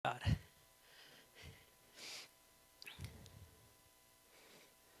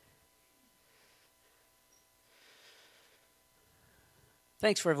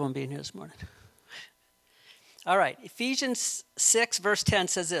Thanks for everyone being here this morning. All right, Ephesians 6, verse 10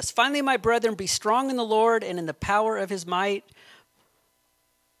 says this, "Finally, my brethren, be strong in the Lord and in the power of his might.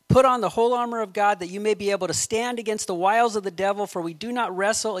 Put on the whole armor of God that you may be able to stand against the wiles of the devil, for we do not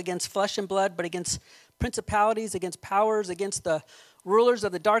wrestle against flesh and blood, but against principalities, against powers, against the rulers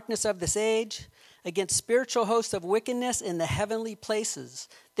of the darkness of this age, against spiritual hosts of wickedness in the heavenly places.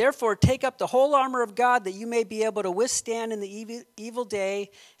 Therefore, take up the whole armor of God that you may be able to withstand in the evil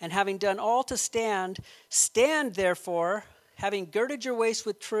day, and having done all to stand, stand therefore, having girded your waist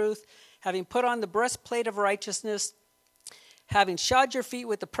with truth, having put on the breastplate of righteousness, having shod your feet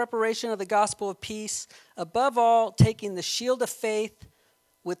with the preparation of the gospel of peace, above all, taking the shield of faith,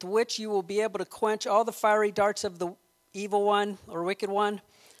 with which you will be able to quench all the fiery darts of the evil one or wicked one,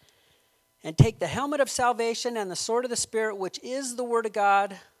 and take the helmet of salvation and the sword of the Spirit, which is the word of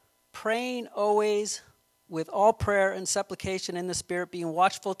God, praying always with all prayer and supplication in the Spirit, being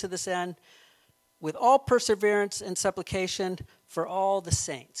watchful to this end, with all perseverance and supplication for all the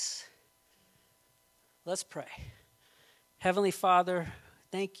saints." Let's pray. Heavenly Father,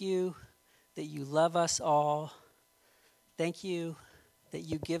 thank you that you love us all. Thank you that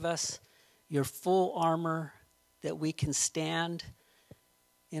you give us your full armor, that we can stand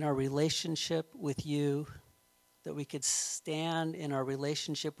in our relationship with you, that we could stand in our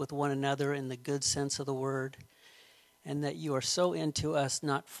relationship with one another in the good sense of the word, and that you are so into us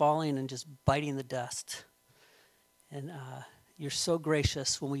not falling and just biting the dust. And you're so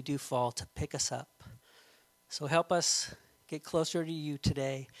gracious when we do fall to pick us up. So help us get closer to you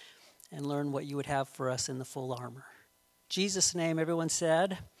today and learn what you would have for us in the full armor. In Jesus' name, everyone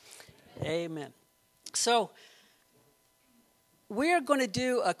said, Amen. So we're going to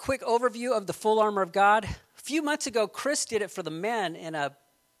do a quick overview of the full armor of God. A few months ago, Chris did it for the men in a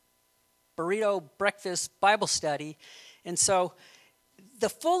burrito breakfast Bible study. And so the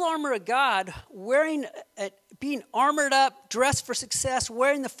full armor of God, being armored up, dressed for success,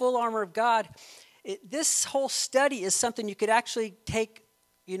 wearing the full armor of God, this whole study is something you could actually take,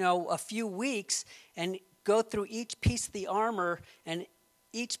 a few weeks and go through each piece of the armor, and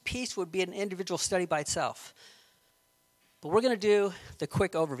each piece would be an individual study by itself. But we're going to do the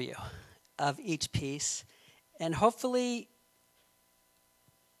quick overview of each piece, and hopefully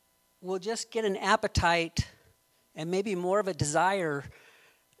we'll just get an appetite and maybe more of a desire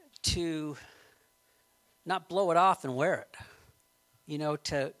to not blow it off and wear it,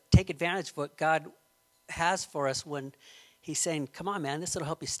 to take advantage of what God has for us when he's saying, come on, man, this will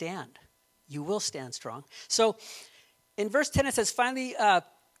help you stand. You will stand strong. So in verse 10 it says, finally,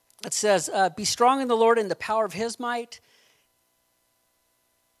 be strong in the Lord and the power of his might.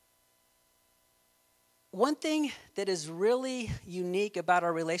 One thing that is really unique about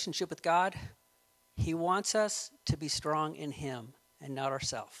our relationship with God, he wants us to be strong in him and not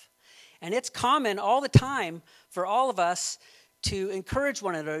ourselves. And it's common all the time for all of us to encourage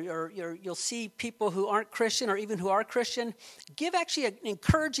one another, or you'll see people who aren't Christian or even who are Christian give actually an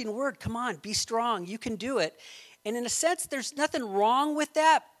encouraging word. Come on, be strong, you can do it. And in a sense, there's nothing wrong with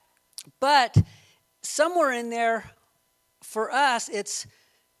that, but somewhere in there, for us, it's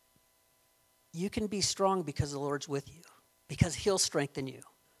you can be strong because the Lord's with you, because he'll strengthen you.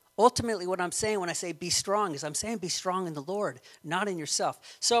 Ultimately, what I'm saying when I say be strong is I'm saying be strong in the Lord, not in yourself.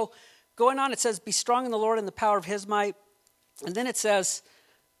 So going on, it says, be strong in the Lord and the power of his might. And then it says,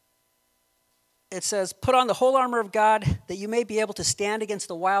 put on the whole armor of God that you may be able to stand against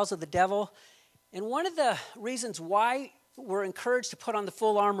the wiles of the devil. And one of the reasons why we're encouraged to put on the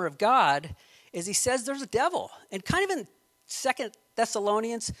full armor of God is he says there's a devil. And kind of in 2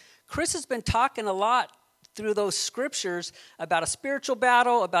 Thessalonians, Chris has been talking a lot through those scriptures about a spiritual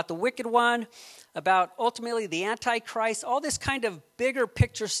battle, about the wicked one, about ultimately the Antichrist, all this kind of bigger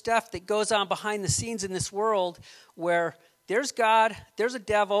picture stuff that goes on behind the scenes in this world where there's God, there's a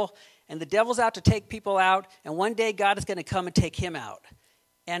devil, and the devil's out to take people out, and one day God is going to come and take him out.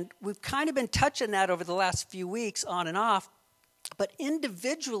 And we've kind of been touching that over the last few weeks on and off, but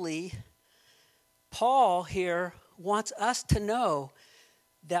individually, Paul here wants us to know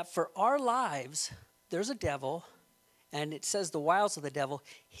that for our lives, there's a devil, and it says the wiles of the devil.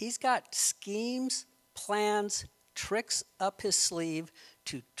 He's got schemes, plans, tricks up his sleeve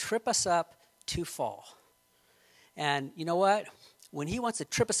to trip us up to fall. And you know what? When he wants to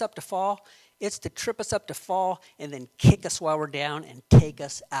trip us up to fall, it's to trip us up to fall and then kick us while we're down and take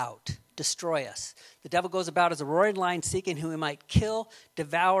us out, destroy us. The devil goes about as a roaring lion seeking whom he might kill,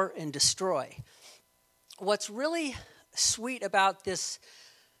 devour, and destroy. What's really sweet about this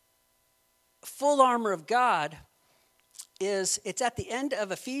full armor of God it's at the end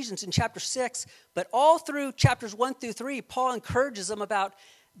of Ephesians in chapter 6, but all through chapters 1 through 3, Paul encourages them about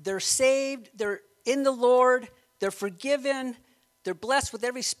they're saved, they're in the Lord, they're forgiven, they're blessed with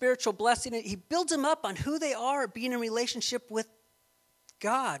every spiritual blessing. He builds them up on who they are, being in relationship with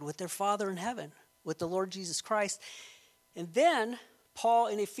God, with their Father in heaven, with the Lord Jesus Christ. And then Paul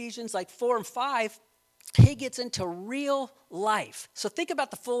in Ephesians 4 and 5, he gets into real life. So think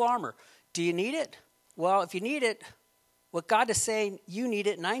about the full armor. Do you need it? Well, if you need it, what God is saying you need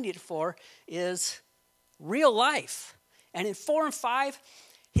it and I need it for is real life. And in 4 and 5,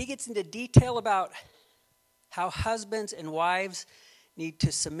 he gets into detail about how husbands and wives need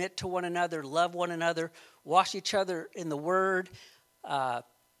to submit to one another, love one another, wash each other in the word,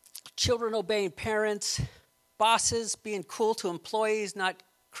 children obeying parents, bosses being cool to employees, not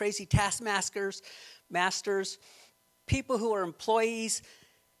crazy taskmasters, masters, people who are employees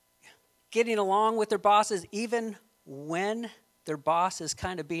getting along with their bosses even when their boss is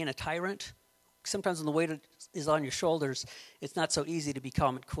kind of being a tyrant. Sometimes when the weight is on your shoulders, it's not so easy to be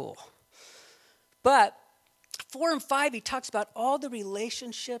calm and cool. But 4 and 5, he talks about all the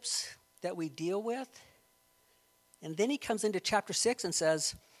relationships that we deal with. And then he comes into chapter 6 and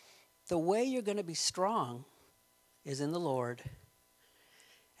says, the way you're going to be strong is in the Lord.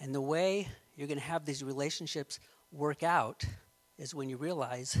 And the way you're going to have these relationships work out is when you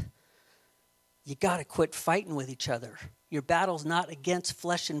realize you got to quit fighting with each other. Your battle's not against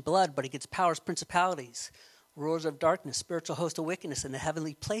flesh and blood, but against powers, principalities, rulers of darkness, spiritual hosts of wickedness in the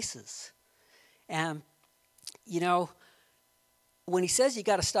heavenly places. And, when he says you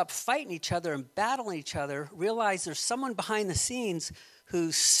got to stop fighting each other and battling each other, realize there's someone behind the scenes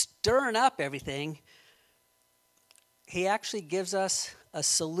who's stirring up everything. He actually gives us a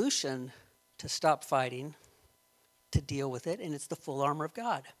solution to stop fighting, to deal with it, and it's the full armor of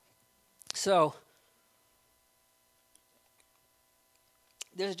God. So,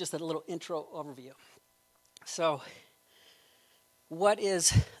 there's just a little intro overview. So, what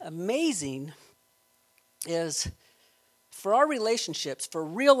is amazing is for our relationships, for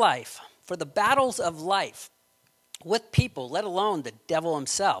real life, for the battles of life with people, let alone the devil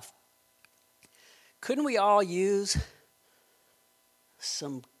himself, couldn't we all use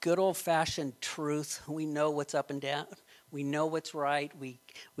some good old-fashioned truth? We know what's up and down. We know what's right. We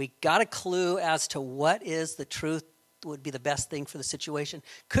got a clue as to what is the truth would be the best thing for the situation.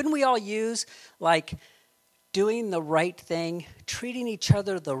 Couldn't we all use doing the right thing, treating each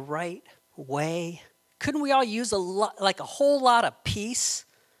other the right way? Couldn't we all use a whole lot of peace?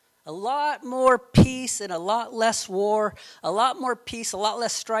 A lot more peace and a lot less war, a lot more peace, a lot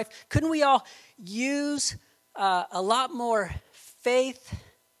less strife. Couldn't we all use a lot more faith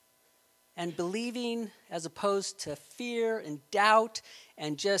and believing as opposed to fear and doubt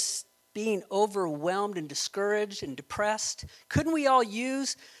and just being overwhelmed and discouraged and depressed? Couldn't we all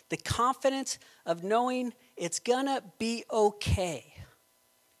use the confidence of knowing it's gonna be okay,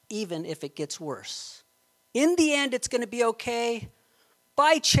 even if it gets worse? In the end, it's gonna be okay.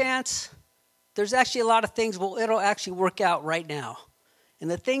 By chance, there's actually a lot of things, it'll actually work out right now.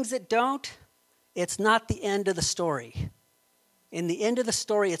 And the things that don't, it's not the end of the story. In the end of the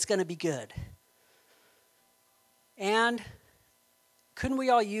story, it's gonna be good. And couldn't we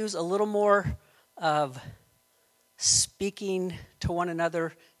all use a little more of speaking to one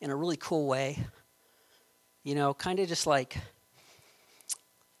another in a really cool way? Kind of just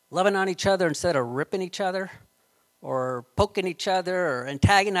loving on each other instead of ripping each other or poking each other or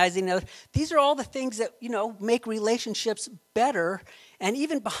antagonizing each other. These are all the things that, make relationships better. And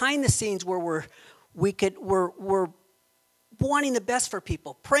even behind the scenes where we're wanting the best for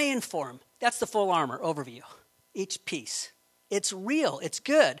people, praying for them. That's the full armor overview, each piece. It's real. It's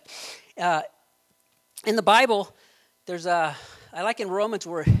good. In the Bible, I like in Romans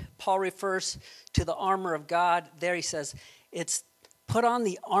where Paul refers to the armor of God. There he says, it's put on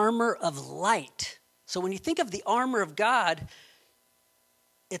the armor of light. So when you think of the armor of God,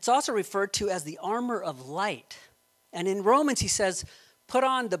 it's also referred to as the armor of light. And in Romans, he says, put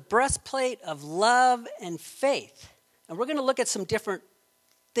on the breastplate of love and faith. And we're going to look at some different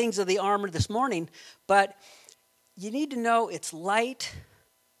things of the armor this morning, but you need to know it's light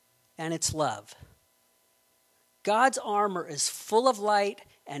and it's love. God's armor is full of light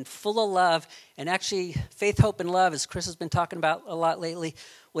and full of love. And actually, faith, hope, and love, as Chris has been talking about a lot lately,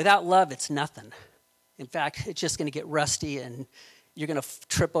 without love, it's nothing. In fact, it's just going to get rusty and you're going to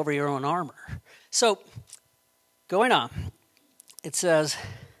trip over your own armor. So, going on, it says,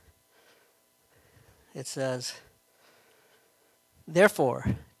 therefore,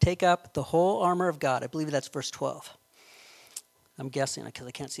 take up the whole armor of God. I believe that's verse 12. I'm guessing because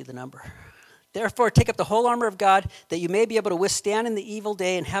I can't see the number. Therefore, take up the whole armor of God, that you may be able to withstand in the evil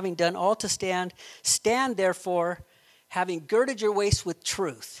day, and having done all to stand, stand therefore, having girded your waist with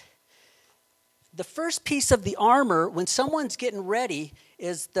truth. The first piece of the armor, when someone's getting ready,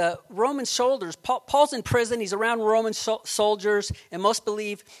 is the Roman soldiers. Paul's in prison. He's around Roman soldiers, and most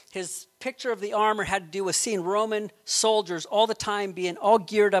believe his picture of the armor had to do with seeing Roman soldiers all the time being all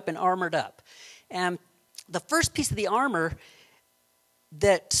geared up and armored up. And the first piece of the armor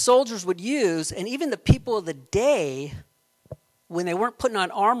that soldiers would use, and even the people of the day, when they weren't putting on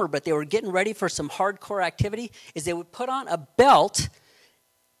armor, but they were getting ready for some hardcore activity, is they would put on a belt.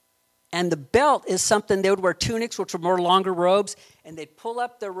 And the belt is something, they would wear tunics, which were more longer robes, and they'd pull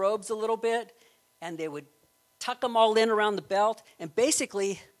up their robes a little bit, and they would tuck them all in around the belt, and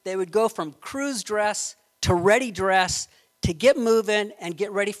basically they would go from cruise dress to ready dress to get moving and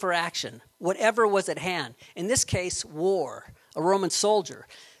get ready for action, whatever was at hand. In this case, war, a Roman soldier.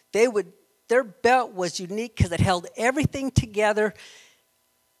 Their belt was unique because it held everything together.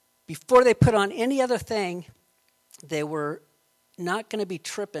 Before they put on any other thing, they were not going to be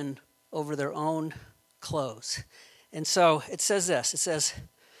tripping over their own clothes. And so it says this. It says,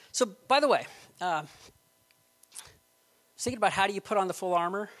 so by the way, thinking about how do you put on the full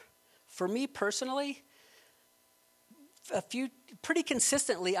armor? For me personally, pretty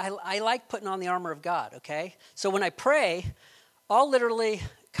consistently, I like putting on the armor of God, okay? So when I pray, I'll literally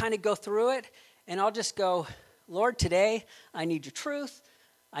kind of go through it, and I'll just go, Lord, today I need your truth,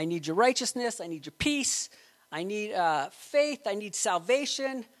 I need your righteousness, I need your peace, I need faith, I need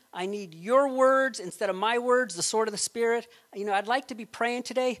salvation, I need your words instead of my words, the sword of the Spirit. I'd like to be praying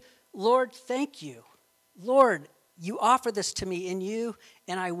today, Lord, thank you. Lord, you offer this to me in you,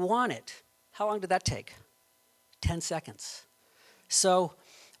 and I want it. How long did that take? 10 seconds. So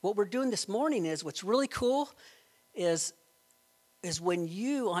what we're doing this morning is, what's really cool is when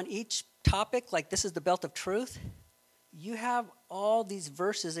you, on each topic, like this is the belt of truth, you have all these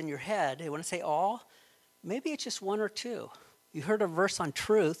verses in your head. And when I say all, maybe it's just one or two. You heard a verse on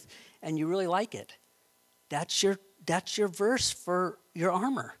truth, and you really like it. That's your verse for your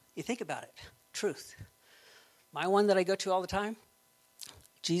armor. You think about it. Truth. My one that I go to all the time,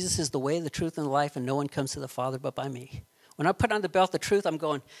 Jesus is the way, the truth, and the life, and no one comes to the Father but by me. When I put on the belt of truth, I'm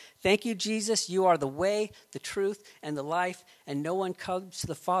going, thank you, Jesus. You are the way, the truth, and the life, and no one comes to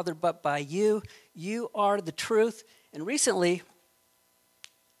the Father but by you. You are the truth. And recently,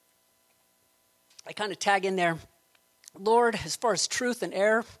 I kind of tag in there, Lord, as far as truth and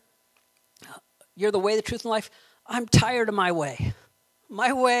error, you're the way, the truth, and life. I'm tired of my way.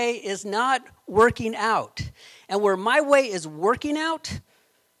 My way is not working out. And where my way is working out,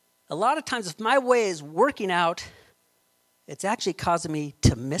 a lot of times if my way is working out, it's actually causing me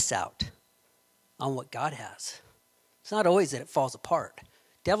to miss out on what God has. It's not always that it falls apart.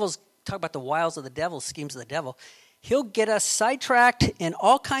 Talk about the wiles of the devil, schemes of the devil. He'll get us sidetracked in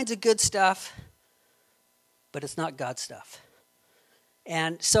all kinds of good stuff, but it's not God's stuff.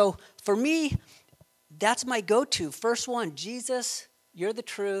 And so for me, that's my go-to. First one, Jesus, you're the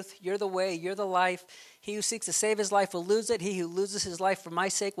truth, you're the way, you're the life. He who seeks to save his life will lose it. He who loses his life for my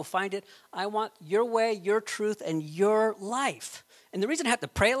sake will find it. I want your way, your truth, and your life. And the reason I have to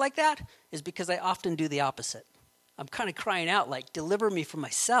pray it like that is because I often do the opposite. I'm kind of crying out like, deliver me from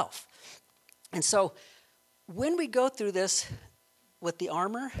myself. And so when we go through this with the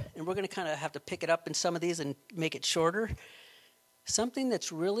armor, and we're going to kind of have to pick it up in some of these and make it shorter, something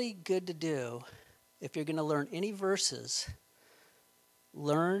that's really good to do if you're going to learn any verses,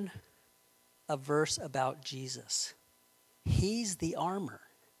 learn a verse about Jesus. He's the armor.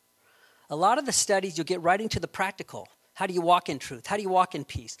 A lot of the studies, you'll get right into the practical. How do you walk in truth? How do you walk in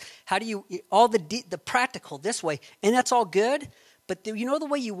peace? How do you, all the practical this way, and that's all good, but you know the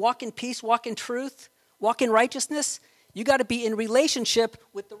way you walk in peace, walk in truth, walk in righteousness? You got to be in relationship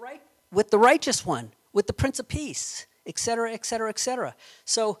with the righteous one, with the Prince of Peace, et cetera, et cetera, et cetera.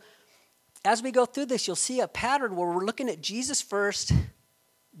 So as we go through this, you'll see a pattern where we're looking at Jesus first,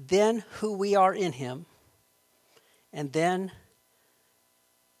 then who we are in him, and then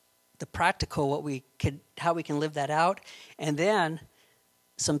the practical, how we can live that out, and then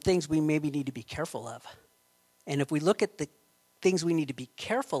some things we maybe need to be careful of. And if we look at the things we need to be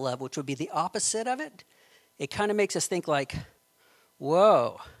careful of, which would be the opposite of it, it kind of makes us think like,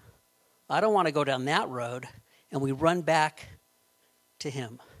 whoa, I don't want to go down that road, and we run back to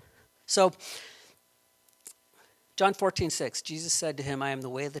him. So, John 14:6, Jesus said to him, I am the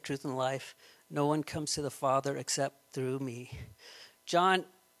way, the truth, and the life. No one comes to the Father except through me. John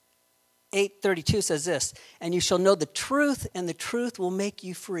 8:32 says this, and you shall know the truth, and the truth will make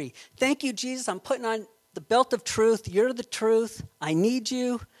you free. Thank you, Jesus. I'm putting on the belt of truth. You're the truth. I need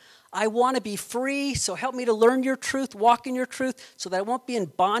you. I want to be free, so help me to learn your truth, walk in your truth, so that I won't be in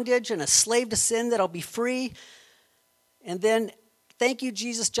bondage and a slave to sin, that I'll be free. And then, thank you,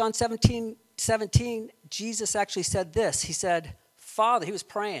 Jesus, John 17, Jesus actually said this. He said, Father, he was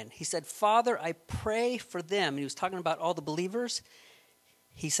praying. He said, Father, I pray for them. And he was talking about all the believers.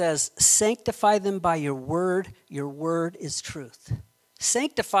 He says, sanctify them by your word. Your word is truth.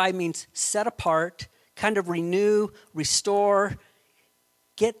 Sanctify means set apart, kind of renew, restore,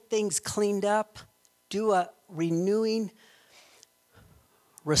 get things cleaned up, do a renewing,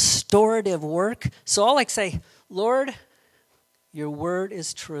 restorative work. So I'll say, Lord, your word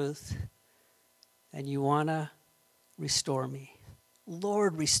is truth, and you want to restore me.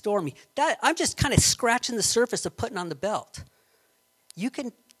 Lord, restore me. That I'm just kind of scratching the surface of putting on the belt. You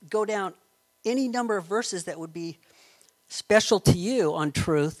can go down any number of verses that would be special to you on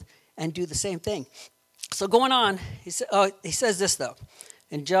truth and do the same thing. So going on, he says this, though.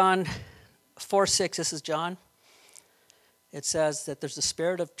 In John 4:6, this is John. It says that there's a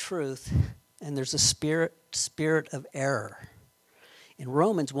spirit of truth and there's a spirit of error. In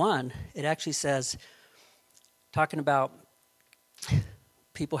Romans 1, it actually says, talking about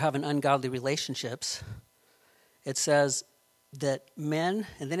people having ungodly relationships, it says that men,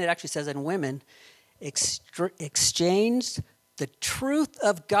 and then it actually says that women, exchanged the truth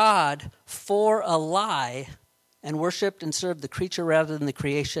of God for a lie and worshipped and served the creature rather than the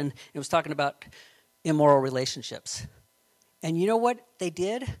creation. It was talking about immoral relationships. And you know what they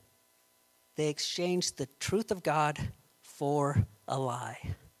did? They exchanged the truth of God for a lie.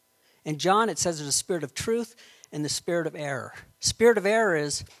 In John, it says there's a spirit of truth and the spirit of error. Spirit of error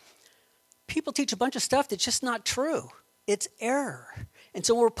is people teach a bunch of stuff that's just not true. It's error. And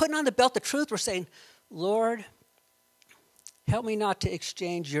so when we're putting on the belt of truth, we're saying, Lord, help me not to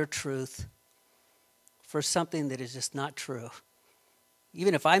exchange your truth for something that is just not true.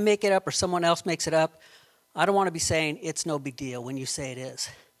 Even if I make it up or someone else makes it up, I don't want to be saying it's no big deal when you say it is.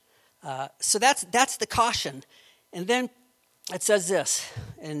 So that's the caution. And then it says this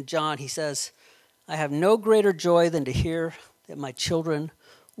in John. He says, I have no greater joy than to hear that my children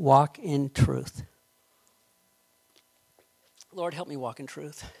walk in truth. Lord, help me walk in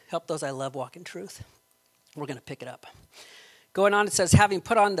truth. Help those I love walk in truth. We're going to pick it up. Going on, it says, having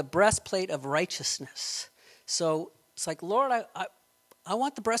put on the breastplate of righteousness. So it's like, Lord, I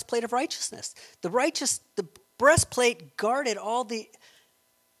want the breastplate of righteousness. The breastplate guarded all the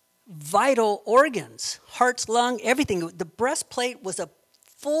vital organs, hearts, lung, everything. The breastplate was a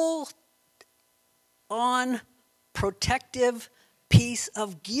full-on protective piece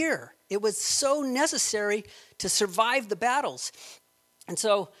of gear. It was so necessary to survive the battles. And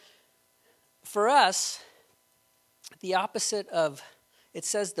so for us, the opposite of, it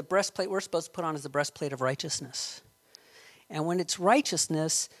says the breastplate we're supposed to put on is the breastplate of righteousness. And when it's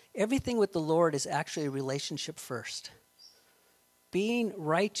righteousness, everything with the Lord is actually a relationship first. Being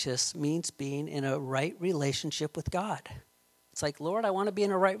righteous means being in a right relationship with God. It's like, Lord, I want to be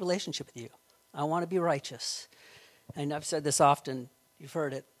in a right relationship with you. I want to be righteous. And I've said this often, you've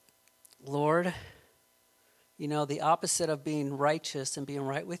heard it. Lord, the opposite of being righteous and being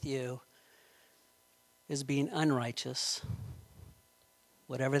right with you is being unrighteous,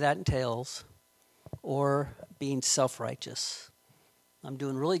 whatever that entails, or being self-righteous. I'm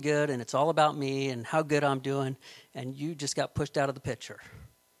doing really good, and it's all about me and how good I'm doing, and you just got pushed out of the picture.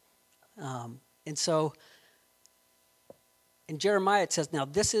 And so in Jeremiah it says, now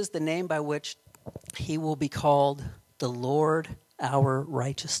this is the name by which he will be called the Lord our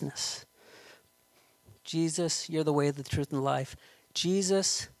righteousness. Jesus, you're the way, the truth, and the life.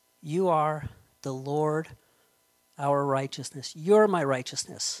 Jesus, you are the Lord our righteousness. You're my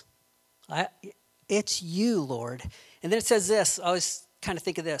righteousness. It's you, Lord. And then it says this. I always kind of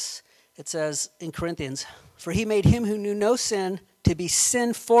think of this. It says in Corinthians, for he made him who knew no sin to be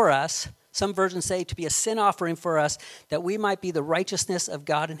sin for us. Some versions say to be a sin offering for us, that we might be the righteousness of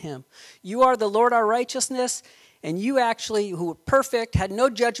God in him. You are the Lord our righteousness, and you actually, who were perfect, had no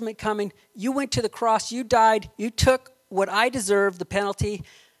judgment coming, you went to the cross, you died, you took what I deserved, the penalty,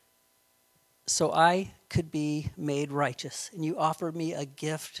 so I could be made righteous. And you offered me a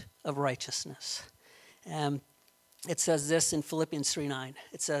gift of righteousness. It says this in Philippians 3:9.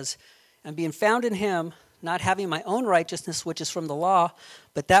 It says, and being found in him, not having my own righteousness, which is from the law,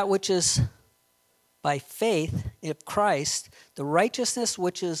 but that which is by faith in Christ, the righteousness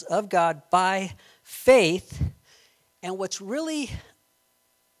which is of God by faith. And what's really,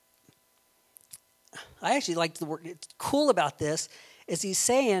 I actually like the word, it's cool about this, is he's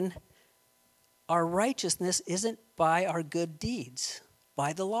saying our righteousness isn't by our good deeds,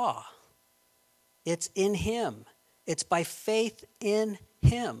 by the law. It's in him. It's by faith in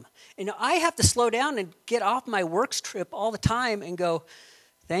him. And I have to slow down and get off my works trip all the time and go,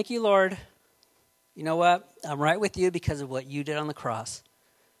 thank you, Lord. You know what? I'm right with you because of what you did on the cross.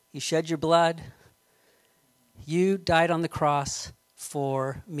 You shed your blood. You died on the cross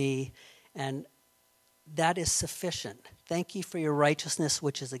for me, and that is sufficient. Thank you for your righteousness,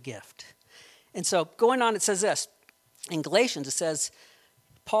 which is a gift. And so going on, it says this. In Galatians, it says,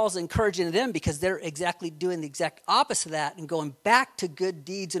 Paul's encouraging them because they're exactly doing the exact opposite of that and going back to good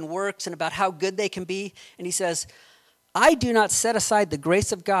deeds and works and about how good they can be. And he says, I do not set aside the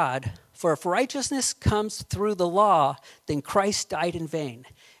grace of God, for if righteousness comes through the law, then Christ died in vain.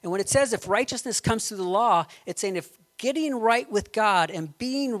 And when it says if righteousness comes through the law, it's saying if getting right with God and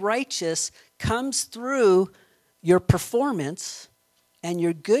being righteous comes through your performance and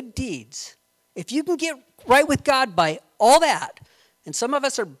your good deeds, if you can get right with God by all that, and some of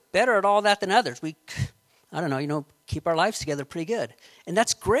us are better at all that than others. We, keep our lives together pretty good. And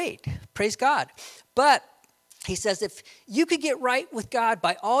that's great. Praise God. But he says if you could get right with God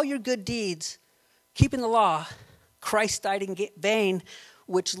by all your good deeds, keeping the law, Christ died in vain,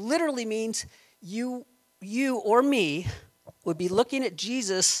 which literally means you or me would be looking at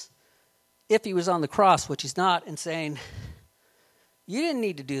Jesus if he was on the cross, which he's not, and saying, you didn't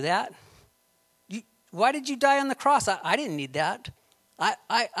need to do that. Why did you die on the cross? I didn't need that.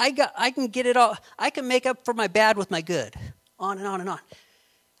 I can get it all. I can make up for my bad with my good. On and on and on.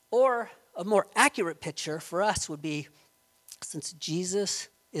 Or a more accurate picture for us would be, since Jesus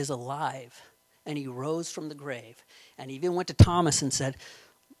is alive and he rose from the grave, and he even went to Thomas and said,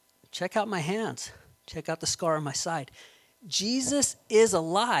 check out my hands. Check out the scar on my side. Jesus is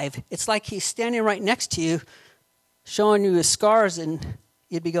alive. It's like he's standing right next to you, showing you his scars, and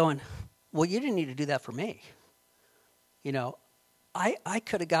you'd be going, well, you didn't need to do that for me. I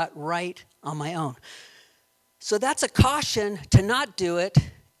could have got right on my own. So that's a caution to not do it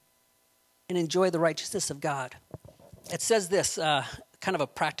and enjoy the righteousness of God. It says this, kind of a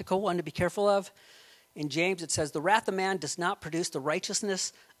practical one to be careful of. In James, it says, the wrath of man does not produce the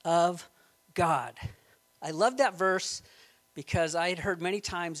righteousness of God. I love that verse because I had heard many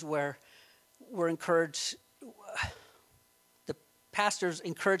times where we're encouraged, the pastors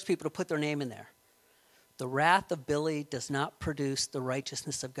encourage people to put their name in there. The wrath of Billy does not produce the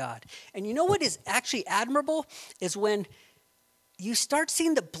righteousness of God. And you know what is actually admirable is when you start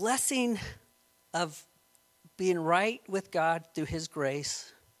seeing the blessing of being right with God through his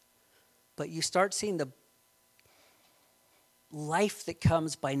grace, but you start seeing the life that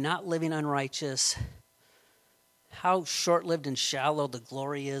comes by not living unrighteous, how short-lived and shallow the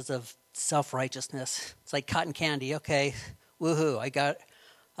glory is of self-righteousness. It's like cotton candy. Okay, woohoo,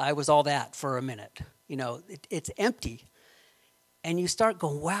 I was all that for a minute. It's empty. And you start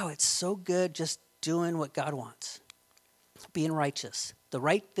going, wow, it's so good just doing what God wants. Being righteous. The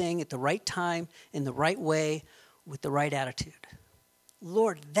right thing at the right time, in the right way, with the right attitude.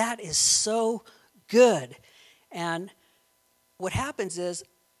 Lord, that is so good. And what happens is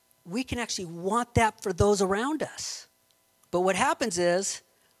we can actually want that for those around us. But what happens is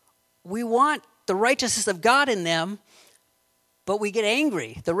we want the righteousness of God in them, but we get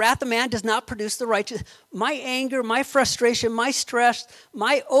angry. The wrath of man does not produce the righteous. My anger, my frustration, my stress,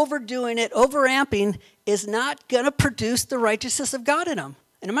 my overdoing it, overamping is not going to produce the righteousness of God in them.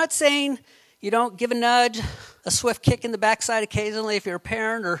 And I'm not saying you don't give a nudge, a swift kick in the backside occasionally if you're a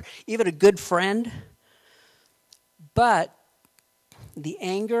parent or even a good friend. But the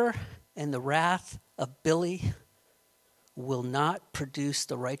anger and the wrath of Billy will not produce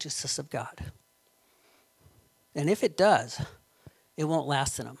the righteousness of God. And if it does, it won't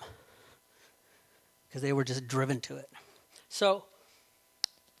last in them because they were just driven to it. So,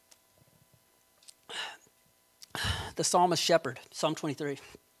 the psalmist shepherd, Psalm 23,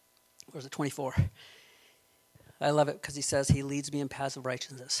 or is it 24? I love it because he says, he leads me in paths of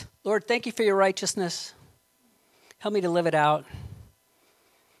righteousness. Lord, thank you for your righteousness. Help me to live it out.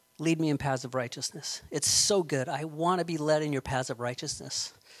 Lead me in paths of righteousness. It's so good. I want to be led in your paths of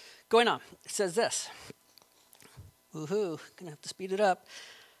righteousness. Going on, it says this. Woohoo, gonna have to speed it up.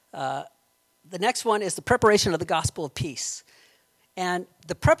 The next one is the preparation of the gospel of peace. And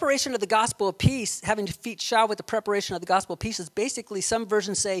the preparation of the gospel of peace, having feet shod with the preparation of the gospel of peace, is basically, some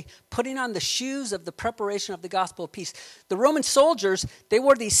versions say, putting on the shoes of the preparation of the gospel of peace. The Roman soldiers, they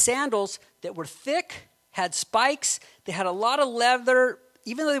wore these sandals that were thick, had spikes, they had a lot of leather.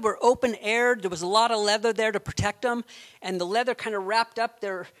 Even though they were open-aired, there was a lot of leather there to protect them, and the leather kind of wrapped up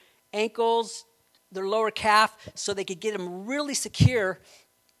their ankles, their lower calf, so they could get them really secure.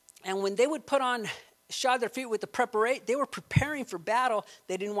 And when they would shod their feet with the they were preparing for battle.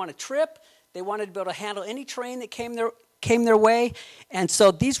 They didn't want to trip. They wanted to be able to handle any terrain that came came their way. And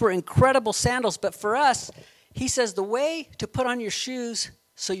so these were incredible sandals. But for us, he says the way to put on your shoes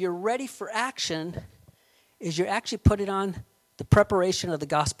so you're ready for action is you actually put it on the preparation of the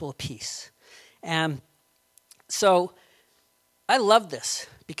gospel of peace. And so I love this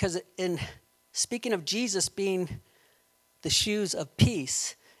because in speaking of Jesus being the shoes of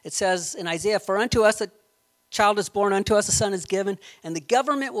peace, it says in Isaiah, "For unto us a child is born, unto us a son is given, and the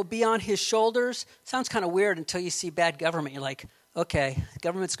government will be on his shoulders." Sounds kind of weird until you see bad government. You're like, okay, the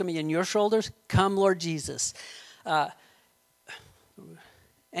government's going to be on your shoulders? Come, Lord Jesus. And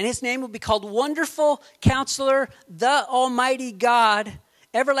his name will be called Wonderful Counselor, the Almighty God,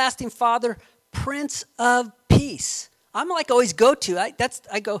 Everlasting Father, Prince of Peace. I'm like always go-to.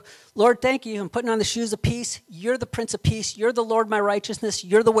 I go, Lord, thank you. I'm putting on the shoes of peace. You're the Prince of Peace. You're the Lord, my righteousness.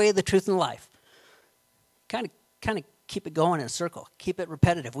 You're the way, the truth, and the life. Kind of keep it going in a circle. Keep it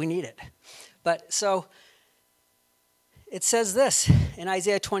repetitive. We need it. But so it says this in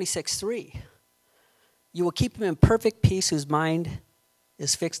Isaiah 26:3. "You will keep him in perfect peace whose mind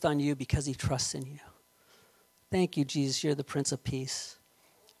is fixed on you because he trusts in you." Thank you, Jesus. You're the Prince of Peace.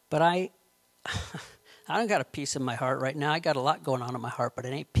 But I don't got a peace in my heart right now. I got a lot going on in my heart, but it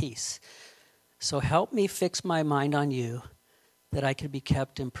ain't peace. So help me fix my mind on you that I can be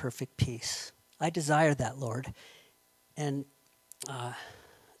kept in perfect peace. I desire that, Lord. And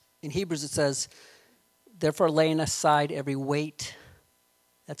in Hebrews it says, "Therefore laying aside every weight,"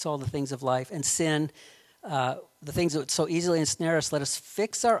 that's all the things of life, "and sin, the things that so easily ensnare us, let us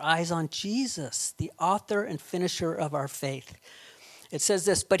fix our eyes on Jesus, the author and finisher of our faith." It says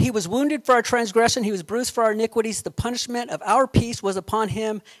this, "But he was wounded for our transgression, he was bruised for our iniquities. The punishment of our peace was upon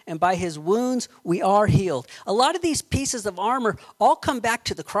him, and by his wounds we are healed." A lot of these pieces of armor all come back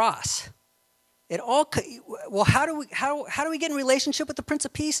to the cross. How do we get in relationship with the Prince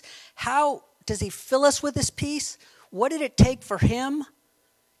of Peace? How does he fill us with his peace? What did it take for him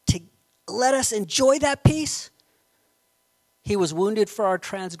to let us enjoy that peace? He was wounded for our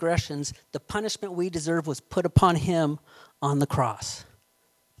transgressions. The punishment we deserve was put upon him on the cross.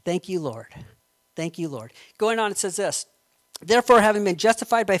 Thank you, Lord. Thank you, Lord. Going on, it says this, "Therefore, having been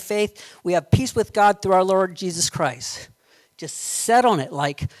justified by faith, we have peace with God through our Lord Jesus Christ." Just set on it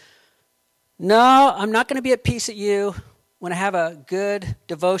like, no, I'm not going to be at peace at you when I have a good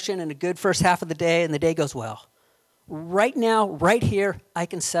devotion and a good first half of the day and the day goes well. Right now, right here, I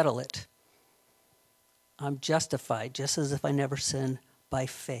can settle it. I'm justified just as if I never sinned by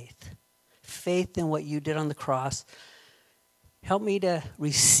faith. Faith in what you did on the cross. Help me to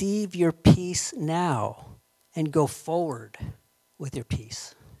receive your peace now and go forward with your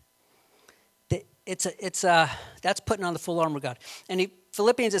peace. That's putting on the full armor of God. And in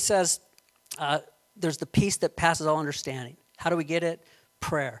Philippians it says, there's the peace that passes all understanding. How do we get it?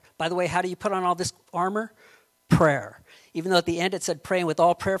 Prayer. By the way, how do you put on all this armor? Prayer. Even though at the end it said praying with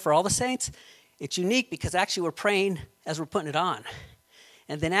all prayer for all the saints, it's unique because actually we're praying as we're putting it on.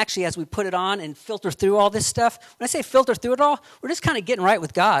 And then actually as we put it on and filter through all this stuff, when I say filter through it all, we're just kind of getting right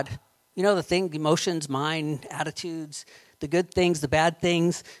with God. You know, the emotions, mind, attitudes, the good things, the bad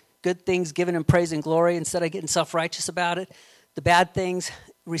things, good things giving him praise and glory instead of getting self-righteous about it. The bad things,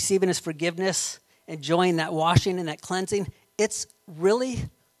 receiving his forgiveness, enjoying that washing and that cleansing. It's really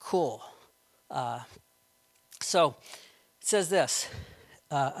cool. So it says this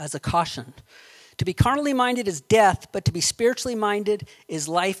as a caution. "To be carnally minded is death, but to be spiritually minded is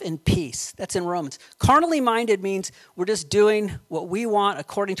life and peace." That's in Romans. Carnally minded means we're just doing what we want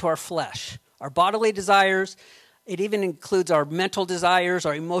according to our flesh, our bodily desires. It even includes our mental desires,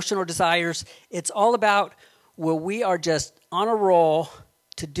 our emotional desires. It's all about where we are just on a roll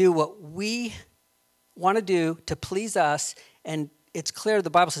to do what we want to do to please us. And it's clear the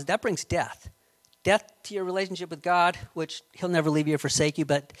Bible says that brings death. Death to your relationship with God, which he'll never leave you or forsake you,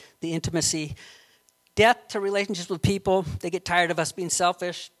 but the intimacy. Death to relationships with people. They get tired of us being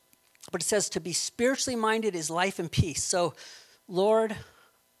selfish. But it says to be spiritually minded is life and peace. So, Lord,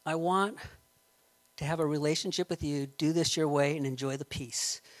 I want to have a relationship with you, do this your way, and enjoy the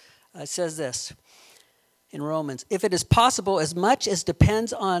peace. It says this in Romans, "If it is possible, as much as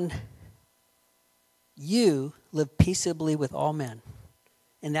depends on you, live peaceably with all men."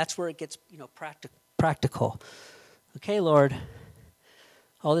 And that's where it gets, practical. Okay, Lord,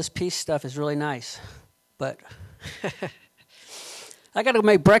 all this peace stuff is really nice, but I got to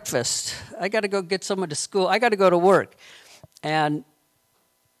make breakfast. I got to go get someone to school. I got to go to work. And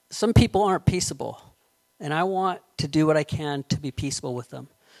some people aren't peaceable, and I want to do what I can to be peaceable with them.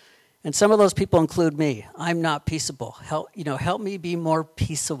 And some of those people include me. I'm not peaceable. Help me be more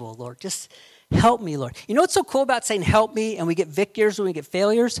peaceable, Lord. Just help me, Lord. You know what's so cool about saying help me and we get victors when we get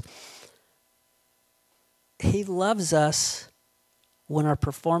failures? he loves us when our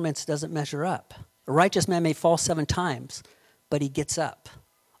performance doesn't measure up. A righteous man may fall 7 times, but he gets up.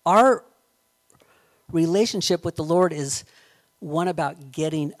 Our relationship with the Lord is one about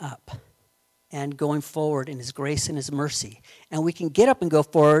getting up and going forward in his grace and his mercy. And we can get up and go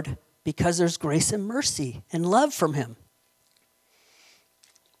forward because there's grace and mercy and love from him.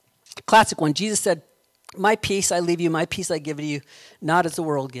 Classic one. Jesus said, my peace I leave you, my peace I give to you, not as the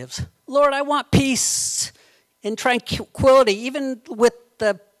world gives. Lord, I want peace and tranquility, even with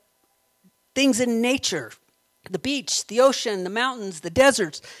the things in nature, the beach, the ocean, the mountains, the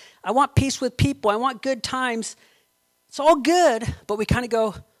deserts. I want peace with people. I want good times. It's all good, but we kind of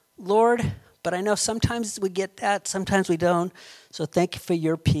go, Lord, but I know sometimes we get that, sometimes we don't. So thank you for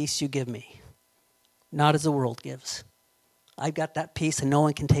your peace you give me, not as the world gives. I've got that peace and no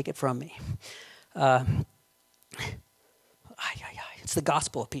one can take it from me. It's the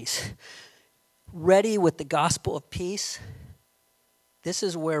gospel of peace. Ready with the gospel of peace. This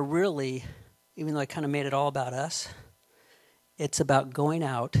is where really, even though I kind of made it all about us, it's about going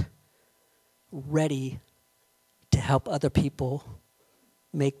out ready to help other people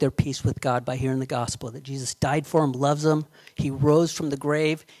make their peace with God by hearing the gospel, that Jesus died for them, loves them, he rose from the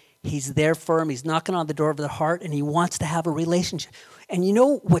grave, he's there for them, he's knocking on the door of their heart, and he wants to have a relationship. And you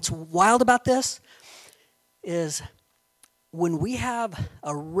know what's wild about this is when we have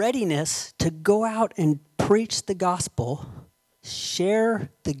a readiness to go out and preach the gospel, share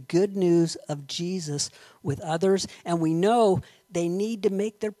the good news of Jesus with others, and we know they need to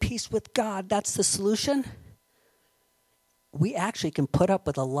make their peace with God, that's the solution. We actually can put up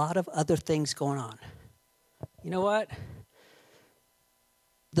with a lot of other things going on. You know what?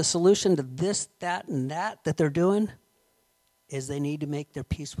 The solution to this, that, and that they're doing is they need to make their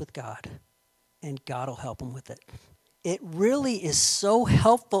peace with God, and God will help them with it. It really is so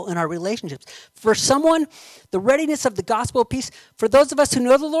helpful in our relationships. For someone, the readiness of the gospel of peace, for those of us who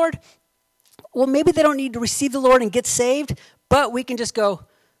know the Lord, well, maybe they don't need to receive the Lord and get saved, but we can just go,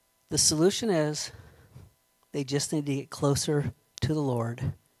 the solution is they just need to get closer to the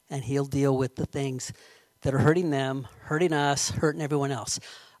Lord, and he'll deal with the things that are hurting them, hurting us, hurting everyone else.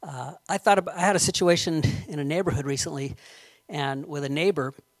 I had a situation in a neighborhood recently, and with a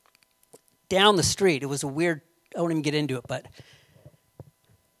neighbor down the street. It was a weird, I won't even get into it, but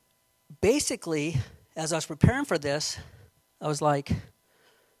basically, as I was preparing for this, I was like,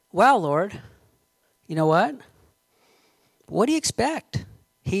 wow, Lord, you know what? What do you expect?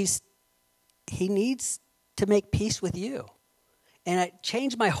 He needs to make peace with you. And I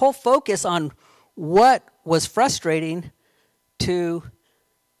changed my whole focus on what was frustrating to,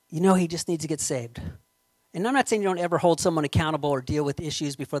 he just needs to get saved. And I'm not saying you don't ever hold someone accountable or deal with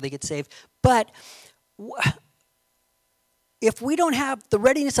issues before they get saved, but if we don't have the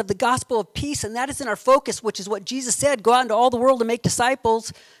readiness of the gospel of peace, and that is in our focus, which is what Jesus said, go out into all the world and make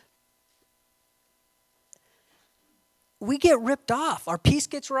disciples, we get ripped off. Our peace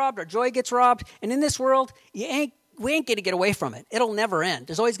gets robbed, our joy gets robbed, and in this world, we ain't going to get away from it. It'll never end.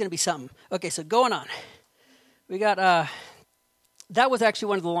 There's always going to be something. Okay, so going on. We got, that was actually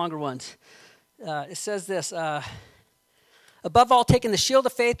one of the longer ones. It says this, above all, taking the shield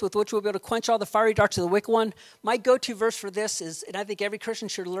of faith with which we'll be able to quench all the fiery darts of the wicked one. My go-to verse for this is, and I think every Christian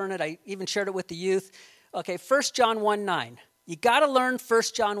should learn it. I even shared it with the youth. Okay, 1 John 1:9. You got to learn 1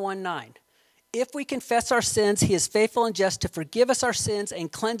 John 1:9. If we confess our sins, he is faithful and just to forgive us our sins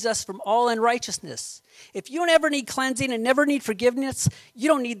and cleanse us from all unrighteousness. If you don't ever need cleansing and never need forgiveness, you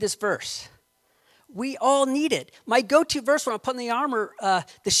don't need this verse. We all need it. My go-to verse when I'm putting the armor,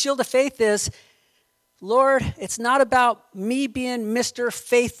 the shield of faith is, Lord, it's not about me being Mr.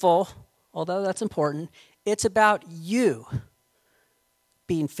 Faithful, although that's important. It's about you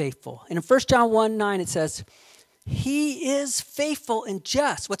being faithful. And in 1 John 1:9 it says, he is faithful and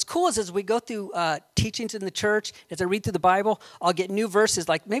just. What's cool is as we go through teachings in the church, as I read through the Bible, I'll get new verses.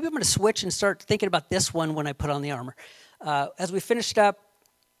 Like maybe I'm going to switch and start thinking about this one when I put on the armor. As we finished up,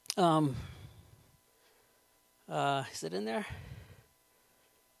 is it in there?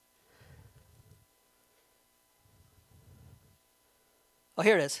 Oh,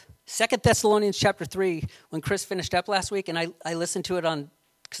 here it is. 2 Thessalonians chapter 3, when Chris finished up last week, and I listened to it on,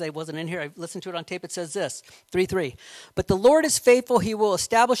 because I wasn't in here, I listened to it on tape, it says this, 3:3. But the Lord is faithful, he will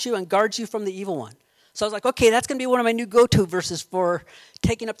establish you and guard you from the evil one. So I was like, okay, that's going to be one of my new go-to verses for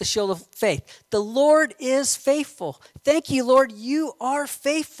taking up the shield of faith. The Lord is faithful. Thank you, Lord, you are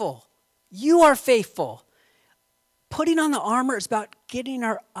faithful. You are faithful. Putting on the armor is about getting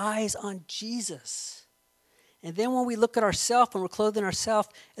our eyes on Jesus. And then when we look at ourselves, when we're clothing ourselves,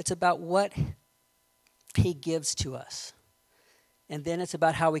 it's about what he gives to us. And then it's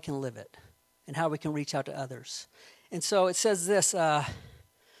about how we can live it. and how we can reach out to others. And so it says this,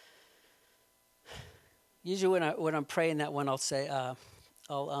 usually when I'm praying that one, I'll say,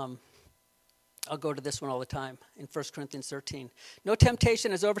 I'll go to this one all the time in 1 Corinthians 13. No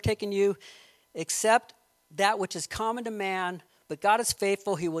temptation has overtaken you except that which is common to man, but God is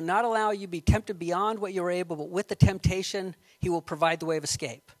faithful. He will not allow you to be tempted beyond what you are able, but with the temptation, he will provide the way of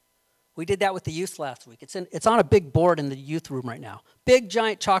escape. We did that with the youth last week. It's on a big board in the youth room right now. Big,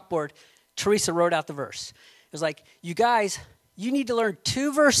 giant chalkboard. Teresa wrote out the verse. It was like, you guys, you need to learn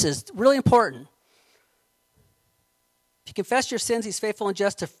 2 verses, really important. If you confess your sins, he's faithful and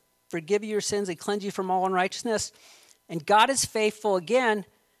just to forgive you your sins and cleanse you from all unrighteousness. And God is faithful. Again,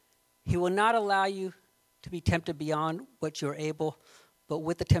 he will not allow you to be tempted beyond what you're able, but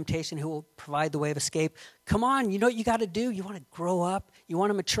with the temptation, he will provide the way of escape. Come on, you know what you got to do? You want to grow up. You want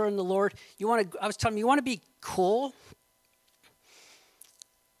to mature in the Lord. I was telling you want to be cool,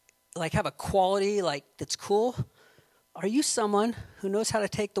 like have a quality like that's cool. Are you someone who knows how to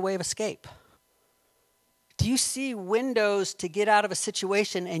take the way of escape? Do you see windows to get out of a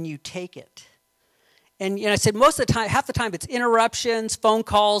situation and you take it? And I said most of the time, half the time it's interruptions, phone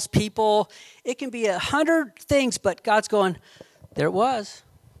calls, people. It can be 100 things, but God's going, there it was.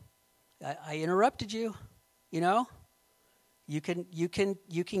 I interrupted you. You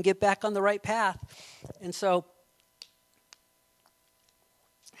can get back on the right path. And so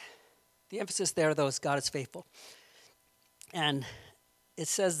the emphasis there, though, is God is faithful. And it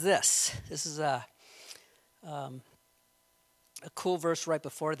says this. This is a cool verse right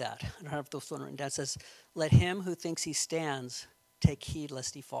before that. I don't have this one written down. It says, let him who thinks he stands take heed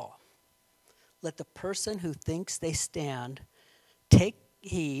lest he fall. Let the person who thinks they stand take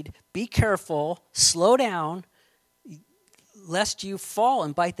heed, be careful, slow down, lest you fall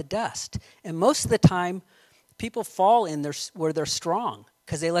and bite the dust. And most of the time, people fall in where they're strong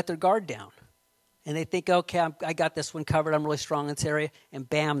because they let their guard down. And they think, okay, I got this one covered, I'm really strong in this area, and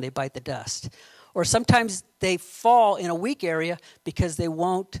bam, they bite the dust. Or sometimes they fall in a weak area because they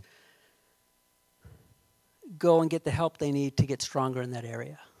won't go and get the help they need to get stronger in that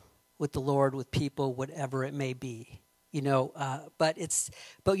area with the Lord, with people, whatever it may be. But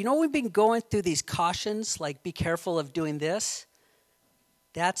we've been going through these cautions, like be careful of doing this.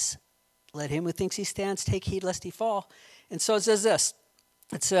 That's let him who thinks he stands take heed lest he fall. And so it says this.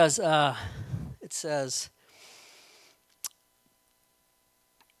 It says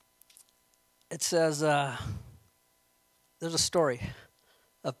there's a story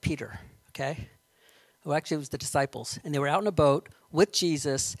of Peter, okay? Well, actually, it was the disciples. And they were out in a boat with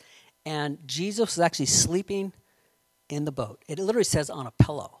Jesus, and Jesus was actually sleeping in the boat. It literally says on a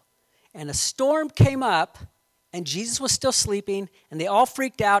pillow. And a storm came up, and Jesus was still sleeping, and they all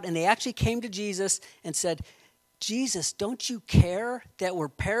freaked out, and they actually came to Jesus and said, Jesus, don't you care that we're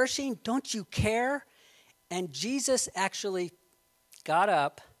perishing? Don't you care? And Jesus actually got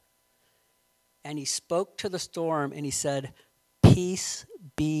up, and he spoke to the storm, and he said, peace,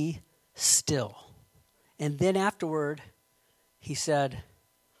 be still. And then afterward, he said,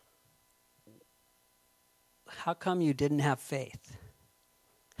 how come you didn't have faith?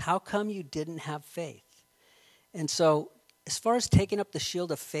 How come you didn't have faith? And so, as far as taking up the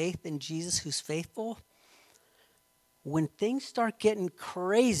shield of faith in Jesus who's faithful, when things start getting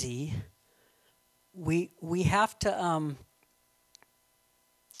crazy, we have to,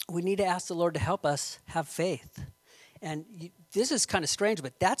 we need to ask the Lord to help us have faith. And this is kind of strange,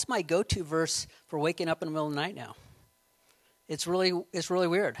 but that's my go-to verse for waking up in the middle of the night now. It's really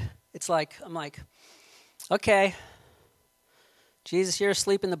weird. It's like, I'm like, okay, Jesus, you're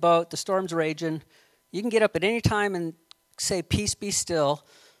asleep in the boat. The storm's raging. You can get up at any time and say, peace, be still.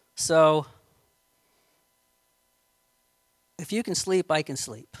 So if you can sleep, I can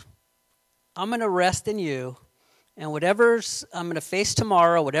sleep. I'm going to rest in you. And whatever's I'm going to face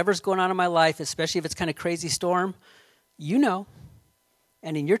tomorrow, whatever's going on in my life, especially if it's kind of crazy storm, you know.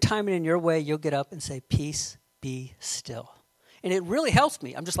 And in your time and in your way, you'll get up and say, peace, be still. And it really helps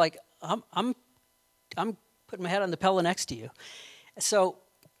me. I'm just like, I'm putting my head on the pillow next to you. So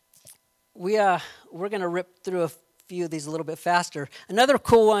we're going to rip through a few of these a little bit faster. Another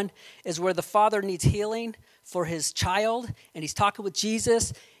cool one is where the father needs healing for his child, and he's talking with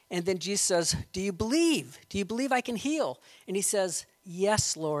Jesus, and then Jesus says, do you believe? Do you believe I can heal? And he says,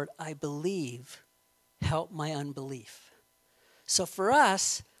 yes, Lord, I believe. Help my unbelief. So for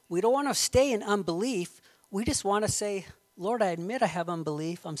us, we don't want to stay in unbelief. We just want to say, Lord, I admit I have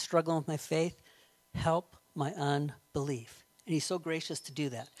unbelief. I'm struggling with my faith. Help my unbelief. And he's so gracious to do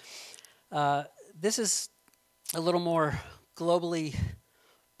that. This is a little more globally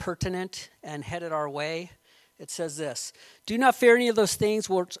pertinent and headed our way. It says this, do not fear any of those things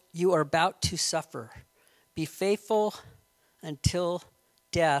which you are about to suffer. Be faithful until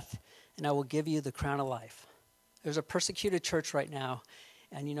death, and I will give you the crown of life. There's a persecuted church right now,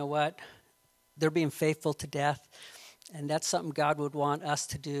 and you know what? They're being faithful to death, and that's something God would want us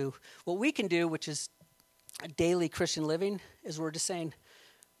to do. What we can do, which is daily Christian living, is we're just saying,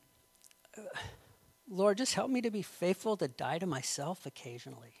 Lord, just help me to be faithful to die to myself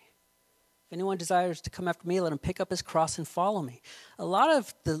occasionally. If anyone desires to come after me, let him pick up his cross and follow me. A lot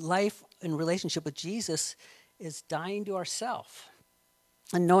of the life and relationship with Jesus is dying to ourselves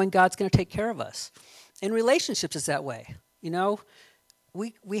and knowing God's going to take care of us. In relationships, it's that way. You know,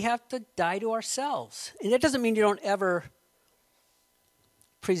 we have to die to ourselves. And that doesn't mean you don't ever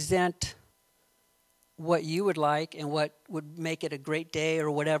present what you would like and what would make it a great day or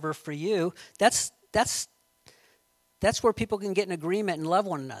whatever for you. That's where people can get in agreement and love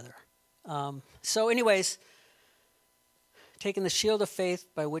one another. So anyways, taking the shield of faith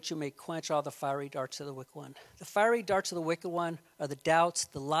by which you may quench all the fiery darts of the wicked one. The fiery darts of the wicked one are the doubts,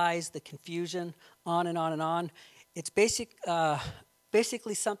 the lies, the confusion, on and on and on. It's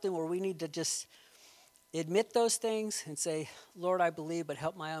basically something where we need to just admit those things and say, Lord, I believe, but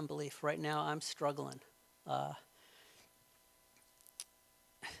help my unbelief. Right now, I'm struggling.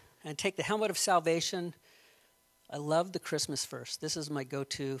 And take the helmet of salvation. I love the Christmas verse. This is my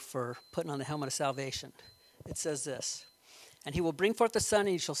go-to for putting on the helmet of salvation. It says this, and he will bring forth the son, and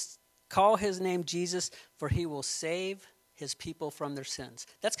he shall call his name Jesus, for he will save his people from their sins.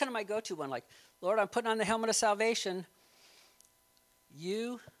 That's kind of my go-to one. Like, Lord, I'm putting on the helmet of salvation.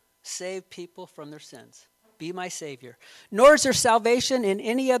 You save people from their sins. Be my Savior. Nor is there salvation in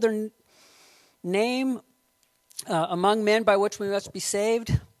any other name among men by which we must be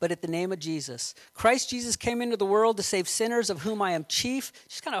saved, but at the name of Jesus. Christ Jesus came into the world to save sinners, of whom I am chief.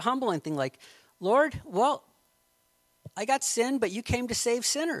 Just kind of humbling thing, like, Lord, well, I got sin, but you came to save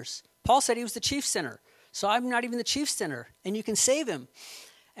sinners. Paul said he was the chief sinner, so I'm not even the chief sinner, and you can save him.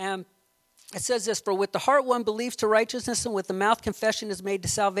 And it says this, for with the heart one believes to righteousness, and with the mouth confession is made to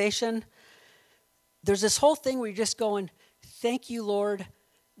salvation. There's this whole thing where you're just going, thank you, Lord,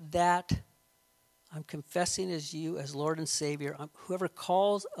 that I'm confessing as you as Lord and Savior. Whoever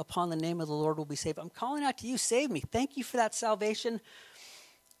calls upon the name of the Lord will be saved. I'm calling out to you, save me. Thank you for that salvation.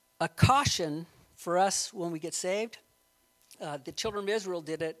 A caution for us when we get saved. The children of Israel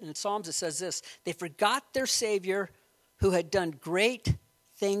did it. In Psalms it says this, they forgot their Savior who had done great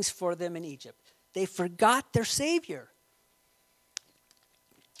things for them in Egypt. They forgot their Savior.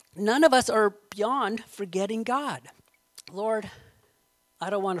 None of us are beyond forgetting God. Lord, I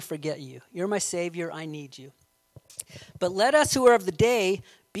don't want to forget you. You're my Savior. I need you. But let us who are of the day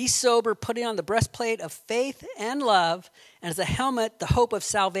be sober, putting on the breastplate of faith and love, and as a helmet, the hope of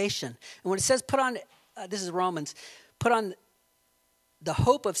salvation. And when it says put on, this is Romans, put on the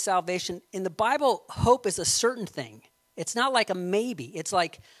hope of salvation. In the Bible, hope is a certain thing. It's not like a maybe. It's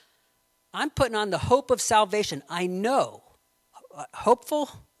like, I'm putting on the hope of salvation. I know.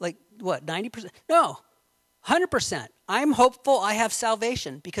 Hopeful? Like what, 90%? No, 100%. I'm hopeful I have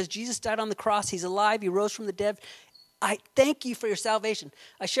salvation because Jesus died on the cross. He's alive. He rose from the dead. I thank you for your salvation.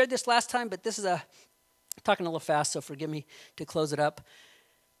 I shared this last time, but this is talking a little fast, so forgive me to close it up.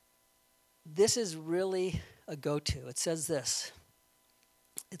 This is really a go-to. It says this.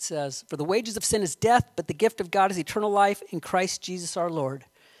 It says, for the wages of sin is death, but the gift of God is eternal life in Christ Jesus our Lord.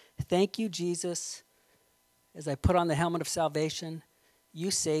 Thank you, Jesus, as I put on the helmet of salvation. You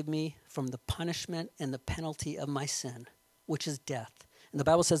saved me from the punishment and the penalty of my sin, which is death. And the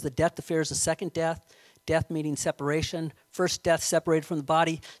Bible says the death to fear is the second death. Death meaning separation. First death separated from the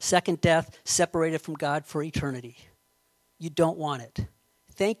body. Second death separated from God for eternity. You don't want it.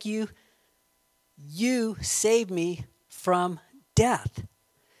 Thank you. You saved me from death.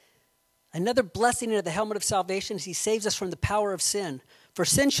 Another blessing of the helmet of salvation is he saves us from the power of sin. For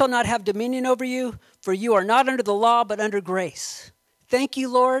sin shall not have dominion over you, for you are not under the law, but under grace. Thank you,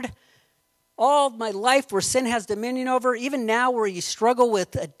 Lord. All of my life where sin has dominion over, even now where you struggle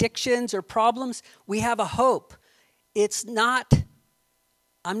with addictions or problems, we have a hope. I'm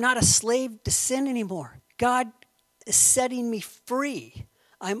not a slave to sin anymore. God is setting me free.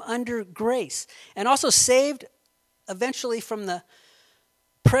 I'm under grace. And also saved eventually from the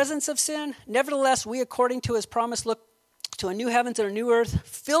presence of sin. Nevertheless, we, according to his promise, look to a new heavens and a new earth,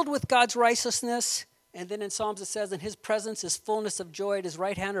 filled with God's righteousness. And then in Psalms it says, in his presence is fullness of joy. At his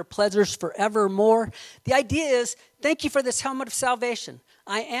right hand are pleasures forevermore. The idea is, thank you for this helmet of salvation.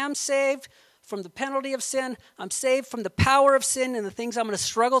 I am saved from the penalty of sin. I'm saved from the power of sin and the things I'm going to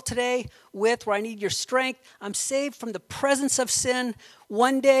struggle today with where I need your strength. I'm saved from the presence of sin.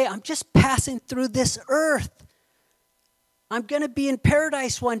 One day I'm just passing through this earth. I'm going to be in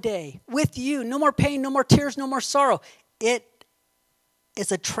paradise one day with you. No more pain, no more tears, no more sorrow. It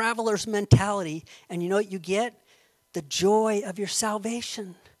is a traveler's mentality. And you know what you get? The joy of your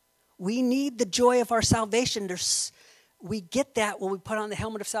salvation. We need the joy of our salvation. We get that when we put on the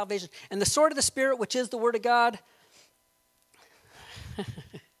helmet of salvation. And the sword of the Spirit, which is the Word of God.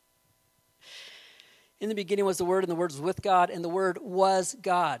 In the beginning was the Word, and the Word was with God, and the Word was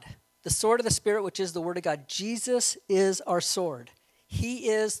God. The sword of the Spirit, which is the Word of God. Jesus is our sword. He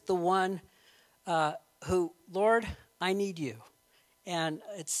is the one who, Lord, I need you. And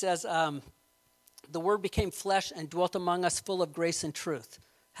it says, the Word became flesh and dwelt among us full of grace and truth.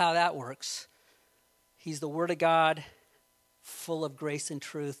 How that works. He's the Word of God, full of grace and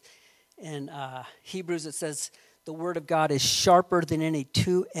truth. In Hebrews it says, the Word of God is sharper than any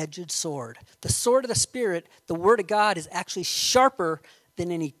two-edged sword. The sword of the Spirit, the Word of God, is actually sharper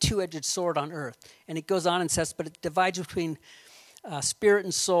than any two-edged sword on earth. And it goes on and says, but it divides between spirit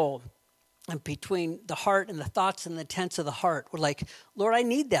and soul, and between the heart and the thoughts and the intents of the heart. We're like, Lord, I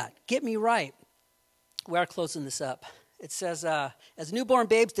need that. Get me right. We are closing this up. It says, as newborn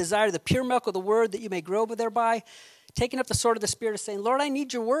babes desire the pure milk of the word that you may grow thereby, taking up the sword of the Spirit is saying, Lord, I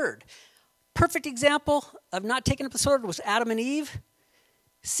need your word. Perfect example of not taking up the sword was Adam and Eve.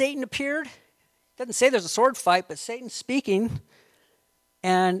 Satan appeared. Doesn't say there's a sword fight, but Satan's speaking.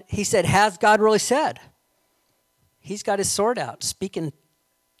 And he said, has God really said? He's got his sword out, speaking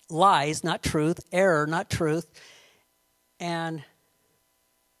lies, not truth, error, not truth. And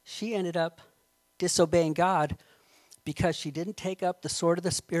she ended up disobeying God because she didn't take up the sword of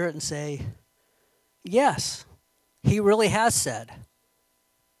the Spirit and say, yes, he really has said,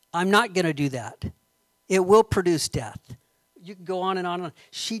 I'm not going to do that. It will produce death. You can go on and on and on.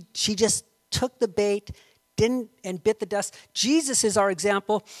 She just took the bait, and bit the dust. Jesus is our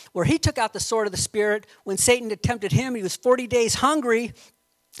example where he took out the sword of the Spirit when Satan had tempted him. He was 40 days hungry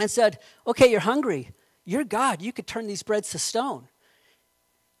and said, okay, you're hungry. You're God. You could turn these breads to stone.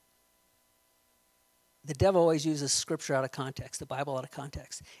 The devil always uses scripture out of context, the Bible out of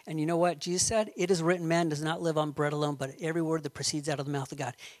context. And you know what Jesus said? It is written, man does not live on bread alone, but every word that proceeds out of the mouth of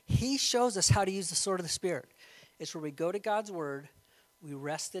God. He shows us how to use the sword of the Spirit. It's where we go to God's word, we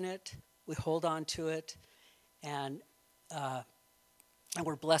rest in it, we hold on to it, and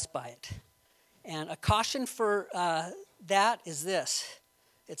we're blessed by it. And a caution for that is this.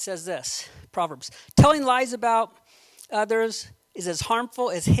 It says this, Proverbs. Telling lies about others is as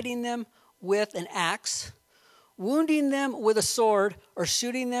harmful as hitting them with an axe, wounding them with a sword, or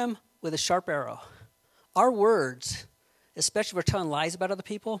shooting them with a sharp arrow. Our words, especially if we're telling lies about other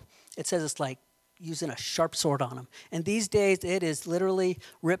people, it says it's like using a sharp sword on them. And these days, it is literally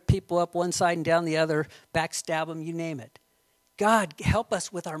rip people up one side and down the other, backstab them, you name it. God, help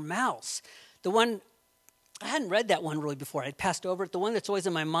us with our mouths. The one, I hadn't read that one really before. I'd passed over it. The one that's always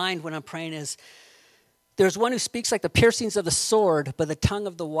in my mind when I'm praying is, there's one who speaks like the piercings of the sword, but the tongue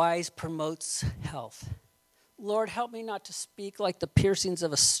of the wise promotes health. Lord, help me not to speak like the piercings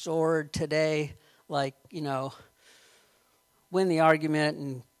of a sword today, like, win the argument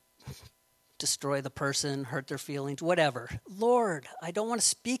and destroy the person, hurt their feelings, whatever. Lord, I don't want to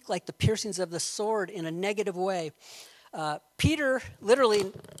speak like the piercings of the sword in a negative way. Peter,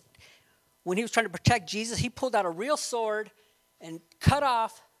 literally, when he was trying to protect Jesus, he pulled out a real sword and cut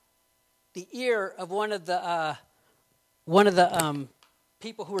off the ear of one of the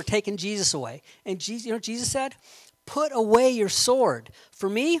people who were taking Jesus away. And Jesus, you know what Jesus said? Put away your sword. For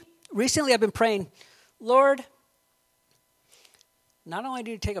me, recently I've been praying, Lord, not only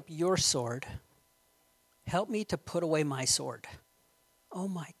do you take up your sword, help me to put away my sword. Oh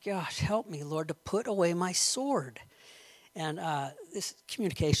my gosh, help me, Lord, to put away my sword. And this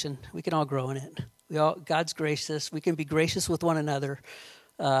communication, we can all grow in it. God's gracious. We can be gracious with one another.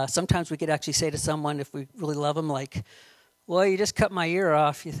 Sometimes we could actually say to someone, if we really love them, like, well, you just cut my ear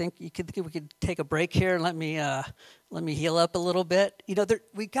off. You think we could take a break here and let me heal up a little bit?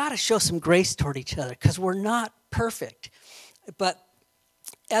 We got to show some grace toward each other because we're not perfect. But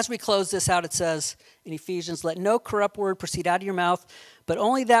as we close this out, it says in Ephesians, let no corrupt word proceed out of your mouth, but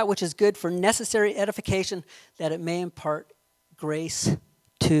only that which is good for necessary edification, that it may impart grace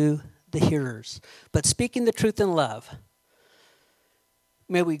to the hearers. But speaking the truth in love,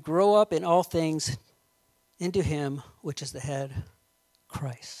 may we grow up in all things into him, which is the head,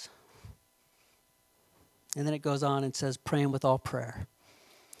 Christ. And then it goes on and says, praying with all prayer.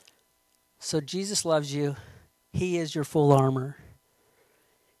 So Jesus loves you. He is your full armor.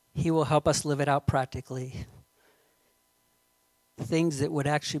 He will help us live it out practically. Things that would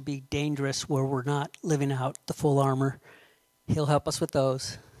actually be dangerous where we're not living out the full armor, he'll help us with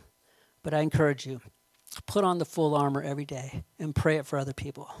those. But I encourage you, Put on the full armor every day and pray it for other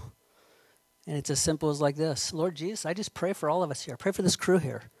people. And it's as simple as like this. Lord Jesus, I just pray for all of us here. Pray for this crew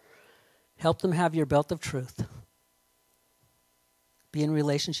here. Help them have your belt of truth. Be in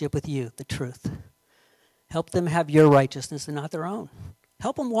relationship with you, the truth. Help them have your righteousness and not their own.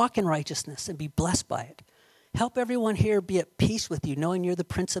 Help them walk in righteousness and be blessed by it. Help everyone here be at peace with you, knowing you're the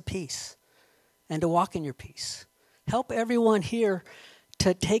Prince of Peace, and to walk in your peace. Help everyone here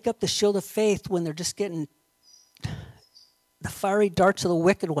to take up the shield of faith when they're just getting the fiery darts of the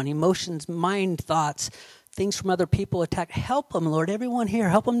wicked one, emotions, mind, thoughts, things from other people attack. Help them, Lord, everyone here.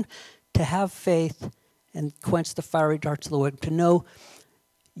 Help them to have faith and quench the fiery darts of the wicked, to know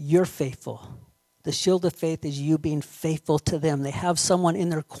you're faithful. The shield of faith is you being faithful to them. They have someone in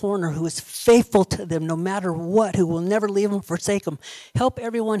their corner who is faithful to them no matter what, who will never leave them, forsake them. Help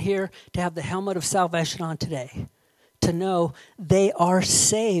everyone here to have the helmet of salvation on today, to know they are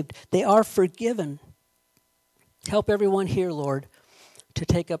saved, they are forgiven. Help everyone here, Lord, to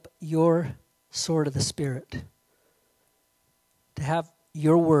take up your sword of the Spirit, to have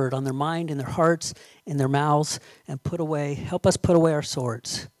your word on their mind, in their hearts, in their mouths, and help us put away our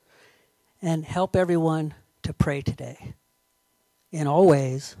swords. And help everyone to pray today, in all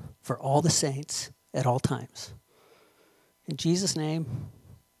ways, for all the saints, at all times. In Jesus' name,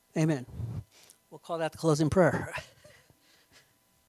 amen. We'll call that the closing prayer.